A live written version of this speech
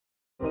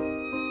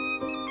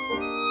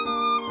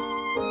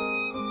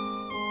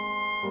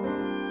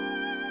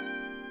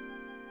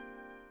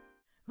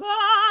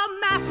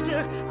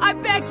I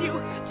beg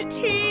you to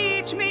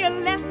teach me a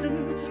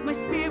lesson. My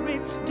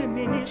spirit's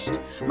diminished,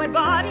 my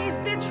body's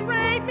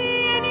betrayed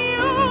me, and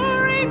you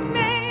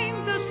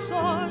remain the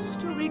source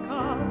to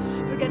recall.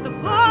 Forget the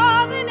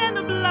fallen and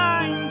the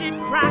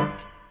blinded,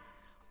 cracked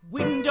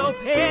window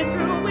pane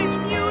through which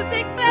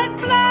music fed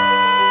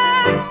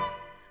black.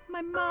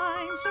 My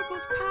mind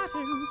circles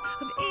patterns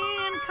of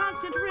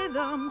inconstant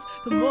rhythms,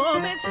 the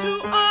moments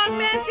to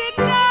augment it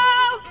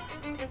now.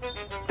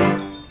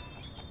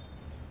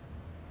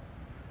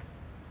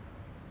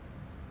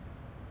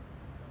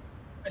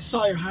 I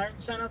saw your hiring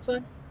sign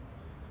outside.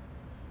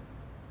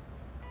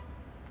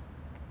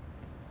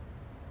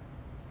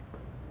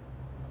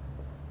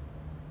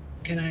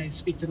 Can I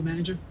speak to the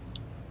manager?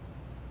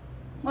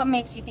 What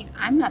makes you think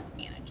I'm not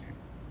the manager?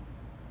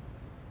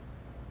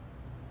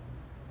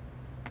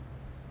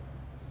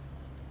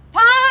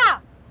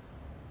 Pa!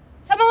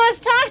 Someone wants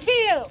to talk to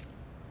you!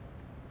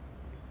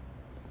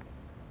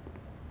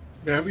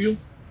 May I have you?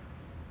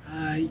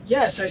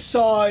 Yes, I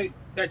saw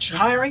that you're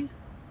hiring.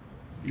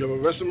 You have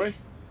a resume?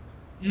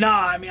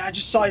 Nah, I mean, I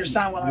just saw your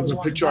sign when I was You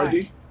have a walking picture by.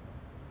 ID?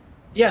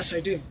 Yes,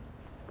 I do.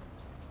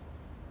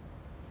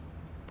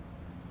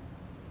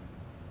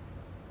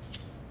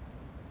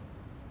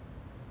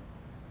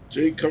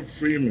 Jacob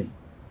Freeman.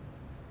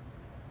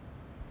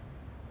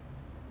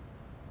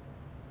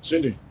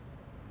 Cindy,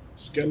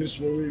 scan this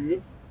one with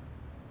you.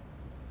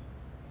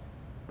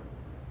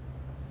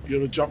 You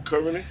have a job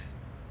currently?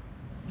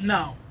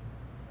 No.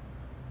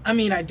 I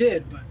mean, I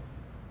did, but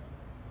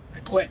I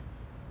quit.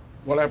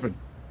 What happened?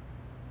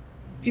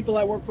 People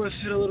I work with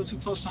hit a little too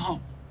close to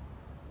home.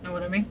 Know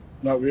what I mean?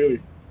 Not really.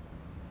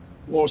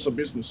 What was the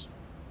business?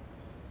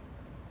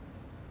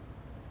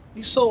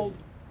 You sold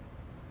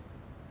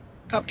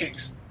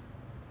cupcakes.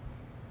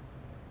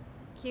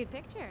 Cute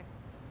picture.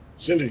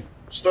 Cindy,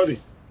 study.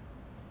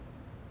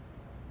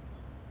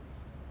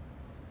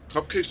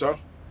 Cupcakes, huh?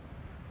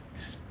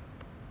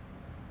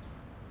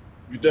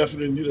 You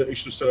definitely need an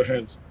extra set of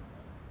hands.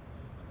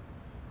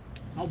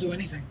 I'll do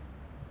anything.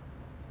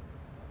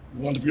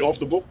 You want to be off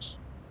the books?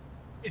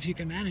 If you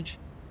can manage.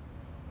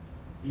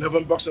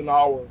 $11 an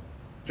hour,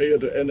 pay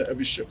at the end of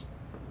every shift.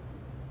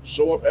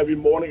 Show up every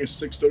morning at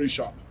 6:30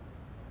 sharp.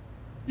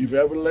 If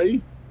you're ever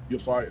late, you're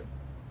fired.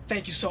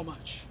 Thank you so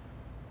much.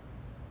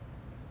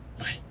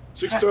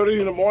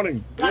 6:30 in the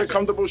morning. Wear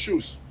comfortable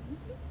shoes.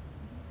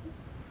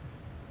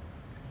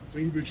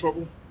 Think you'll be in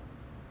trouble?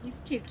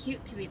 He's too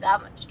cute to be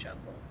that much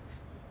trouble.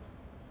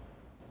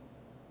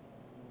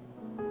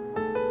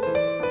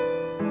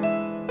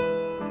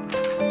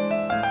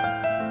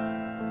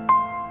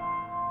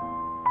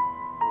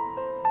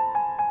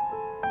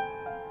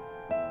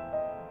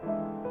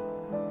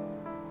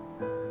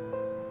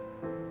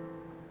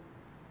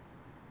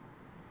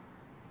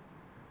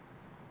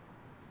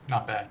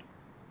 Not bad.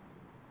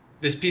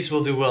 This piece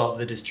will do well at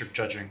the district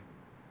judging,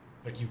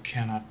 but you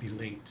cannot be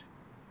late.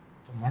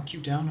 They'll mark you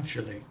down if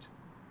you're late.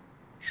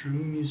 True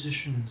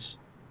musicians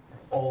are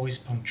always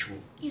punctual.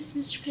 Yes,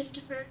 Mr.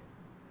 Christopher.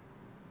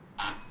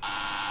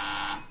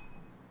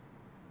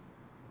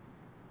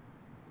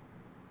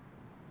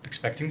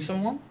 Expecting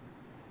someone?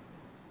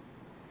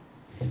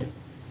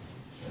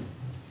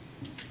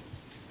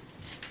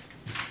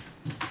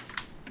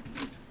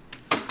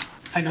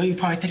 I know you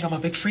probably think I'm a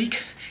big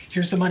freak.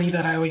 Here's the money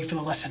that I owe you for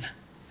the lesson.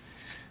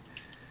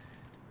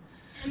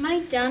 Am I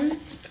done?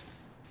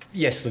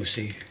 Yes,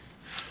 Lucy.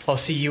 I'll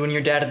see you and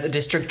your dad at the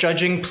district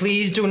judging.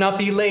 Please do not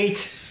be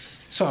late.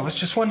 So I was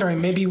just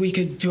wondering, maybe we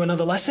could do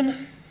another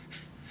lesson?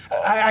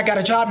 I got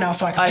a job now,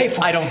 so I can pay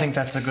for it. I don't think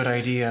that's a good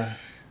idea.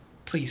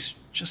 Please,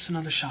 just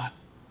another shot.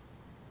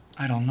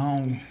 I don't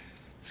know. I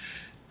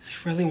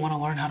really want to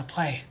learn how to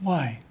play.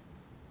 Why?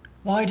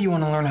 Why do you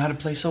want to learn how to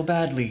play so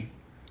badly?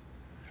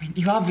 I mean,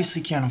 you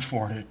obviously can't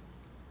afford it.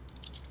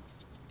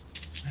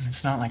 And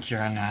it's not like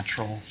you're a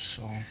natural,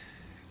 so...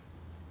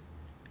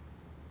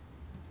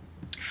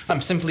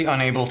 I'm simply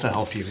unable to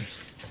help you.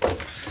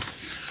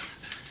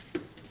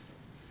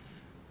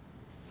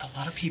 A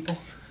lot of people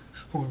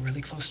who were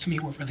really close to me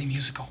were really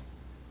musical.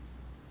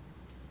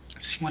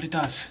 I've seen what it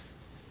does.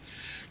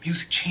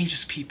 Music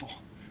changes people.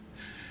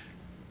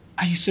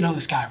 I used to know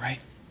this guy, right?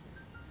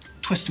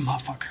 Twisted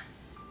motherfucker.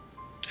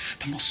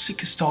 The most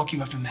sickest dog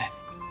you ever met.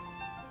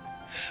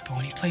 But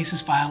when he plays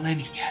his violin,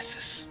 he has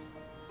this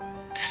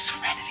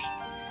serenity.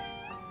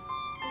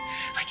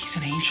 Like he's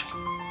an angel.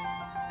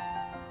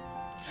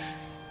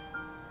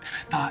 And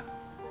I thought,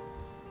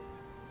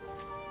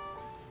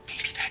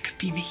 maybe that could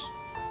be me.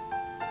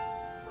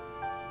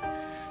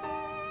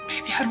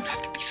 Maybe I don't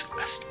have to be so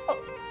messed up.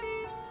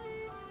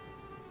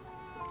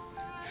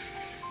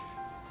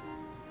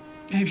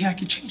 Maybe I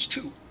can change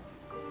too.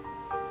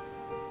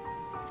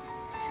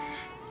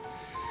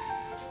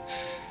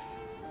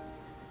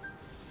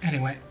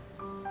 Anyway,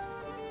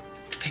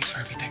 thanks for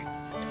everything.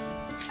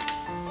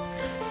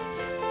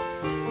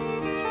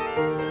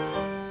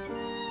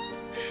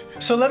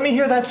 So let me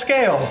hear that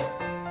scale.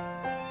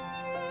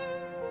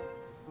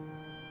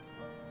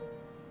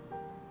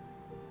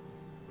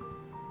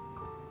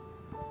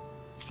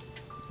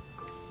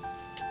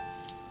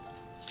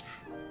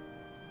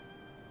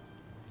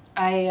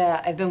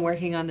 I've been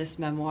working on this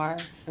memoir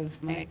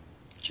of my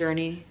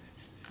journey,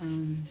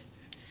 and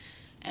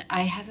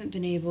I haven't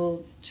been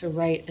able to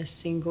write a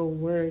single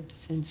word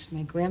since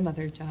my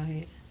grandmother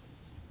died.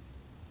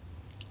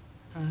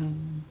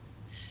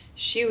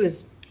 She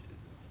was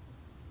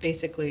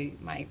basically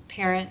my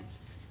parent,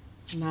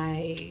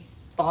 my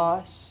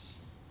boss,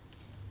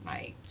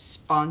 my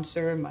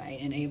sponsor, my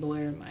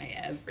enabler, my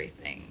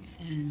everything,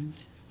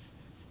 and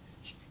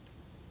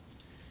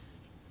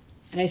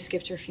I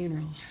skipped her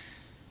funeral.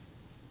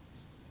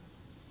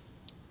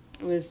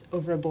 It was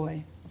over a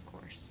boy, of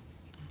course.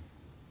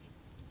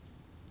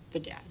 The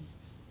dad.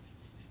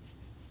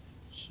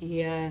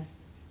 He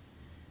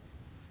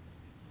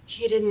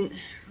didn't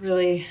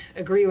really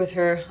agree with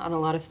her on a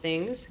lot of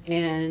things,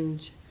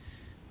 and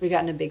we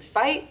got in a big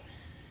fight.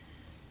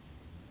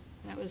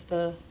 That was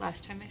the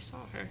last time I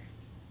saw her.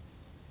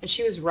 And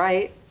she was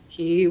right.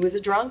 He was a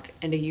drunk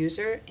and a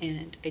user,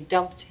 and I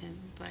dumped him,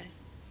 but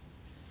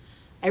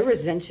I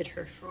resented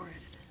her for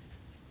it.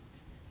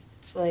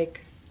 It's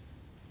like,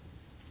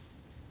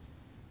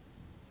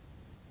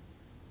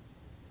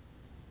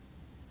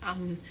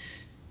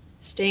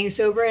 staying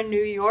sober in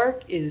New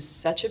York is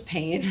such a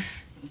pain.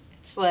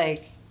 It's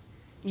like,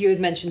 you had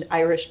mentioned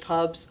Irish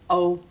pubs.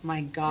 Oh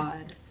my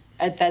God.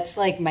 That's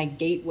like my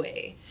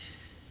gateway.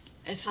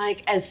 It's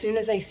like, as soon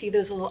as I see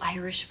those little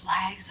Irish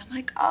flags, I'm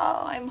like,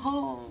 oh, I'm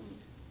home,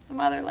 the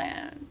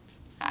motherland.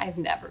 I've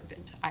never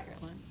been to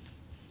Ireland.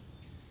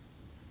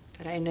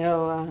 But I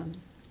know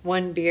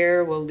one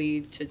beer will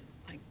lead to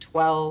like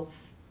 12.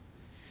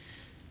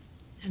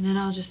 And then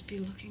I'll just be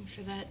looking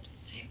for that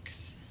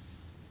fix.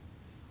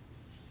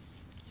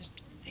 Just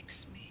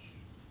fix me.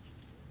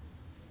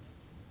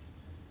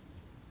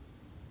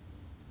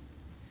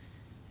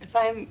 If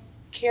I'm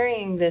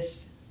carrying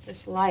this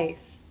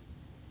life,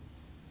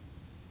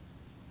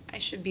 I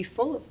should be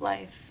full of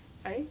life,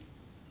 right?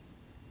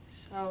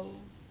 So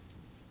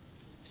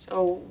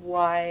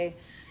why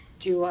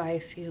do I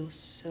feel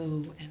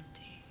so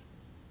empty?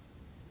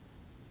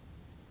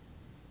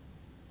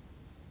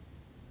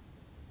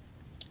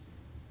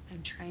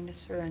 I'm trying to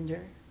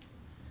surrender.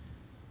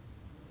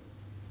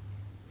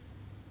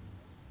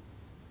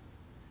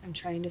 I'm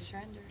trying to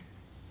surrender.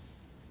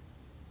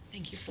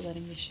 Thank you for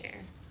letting me share.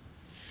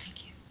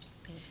 Thank you.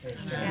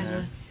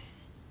 Thanks.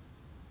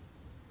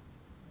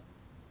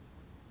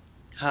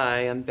 Hi,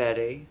 I'm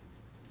Betty.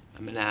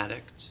 I'm an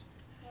addict.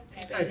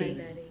 Hi,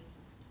 Betty.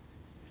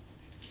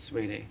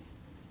 Sweetie,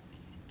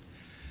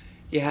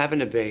 you're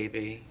having a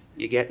baby,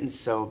 you're getting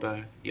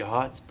sober, your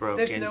heart's broken.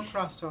 There's no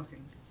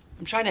cross-talking.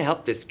 I'm trying to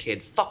help this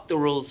kid. Fuck the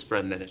rules for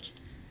a minute.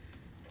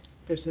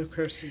 There's no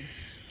cursing.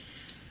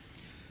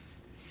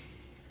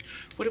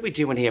 What are we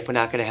doing here if we're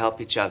not going to help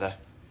each other?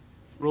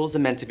 Rules are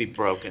meant to be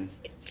broken.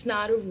 It's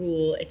not a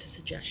rule, it's a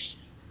suggestion.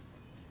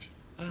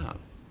 Oh,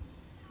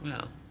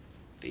 well,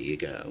 there you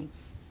go.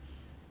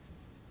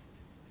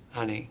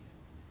 Honey,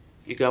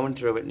 you're going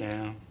through it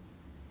now.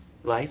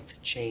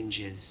 Life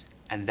changes,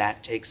 and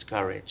that takes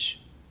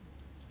courage.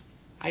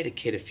 I had a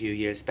kid a few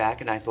years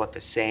back, and I thought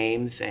the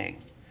same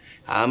thing.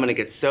 I'm gonna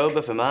get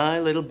sober for my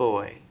little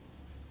boy.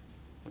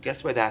 Well,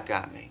 guess where that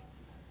got me?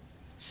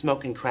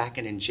 Smoking crack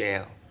and in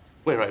jail,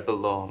 where I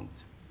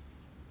belonged.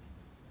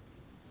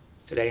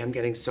 Today, I'm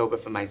getting sober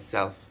for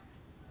myself,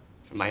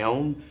 for my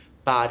own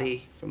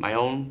body, for my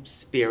own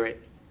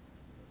spirit,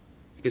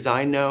 because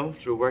I know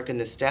through working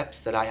the steps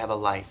that I have a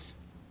life.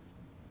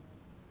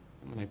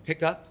 And when I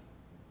pick up,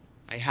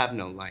 I have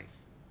no life.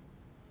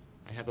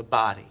 I have a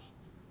body,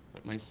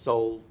 but my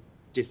soul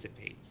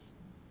dissipates.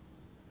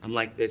 I'm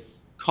like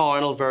this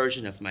carnal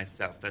version of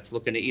myself that's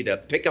looking to either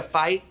pick a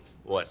fight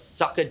or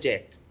suck a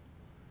dick.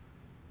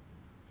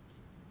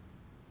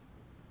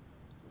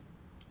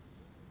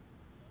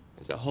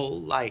 There's a whole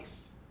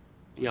life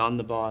beyond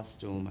the bar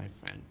stool, my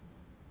friend.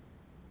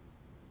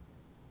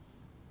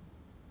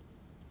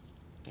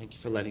 Thank you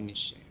for letting me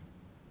share.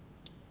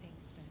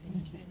 Thanks, Betty.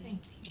 Thanks, Betty.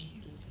 Thank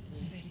you.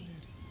 Thanks, Betty.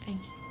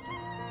 Thank you.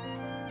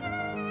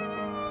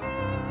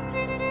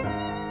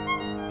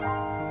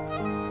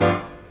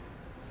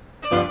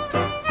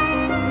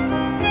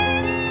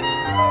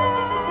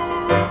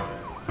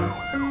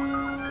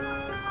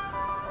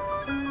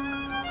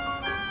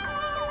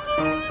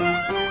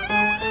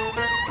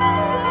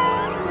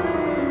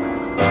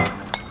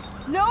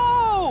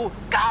 No!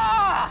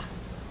 Gah!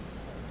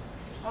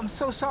 I'm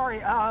so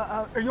sorry.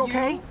 Are you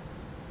okay?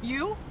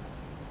 You?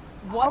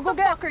 What the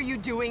fuck are you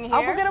doing here?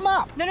 I'll go get him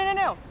up.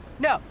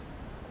 No.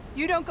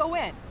 You don't go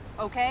in,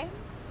 okay?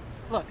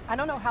 Look, I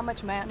don't know how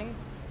much money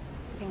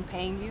I'm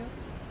paying you,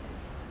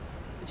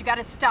 but you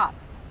gotta stop.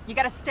 You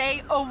gotta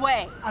stay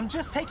away. I'm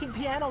just taking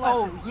piano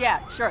lessons. Oh,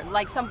 yeah, sure.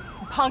 Like some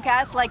punk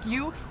ass like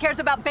you cares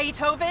about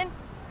Beethoven,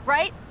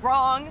 right?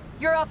 Wrong.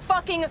 You're a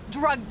fucking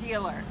drug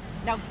dealer.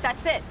 Now,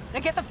 that's it. Now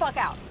get the fuck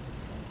out.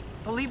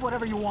 Believe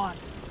whatever you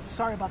want.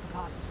 Sorry about the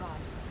pasta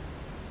sauce.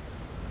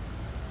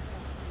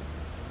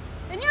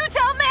 And you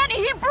tell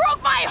Manny he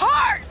broke my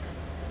heart!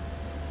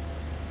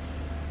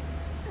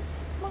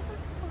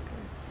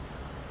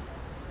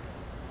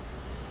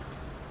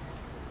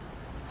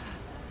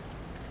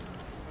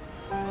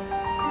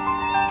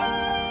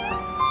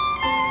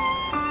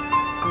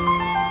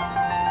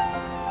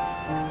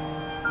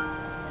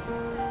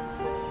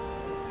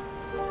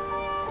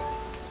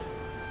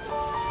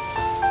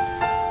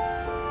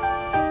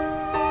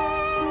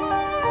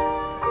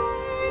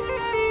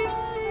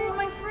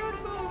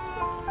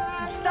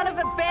 son of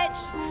a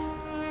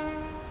bitch!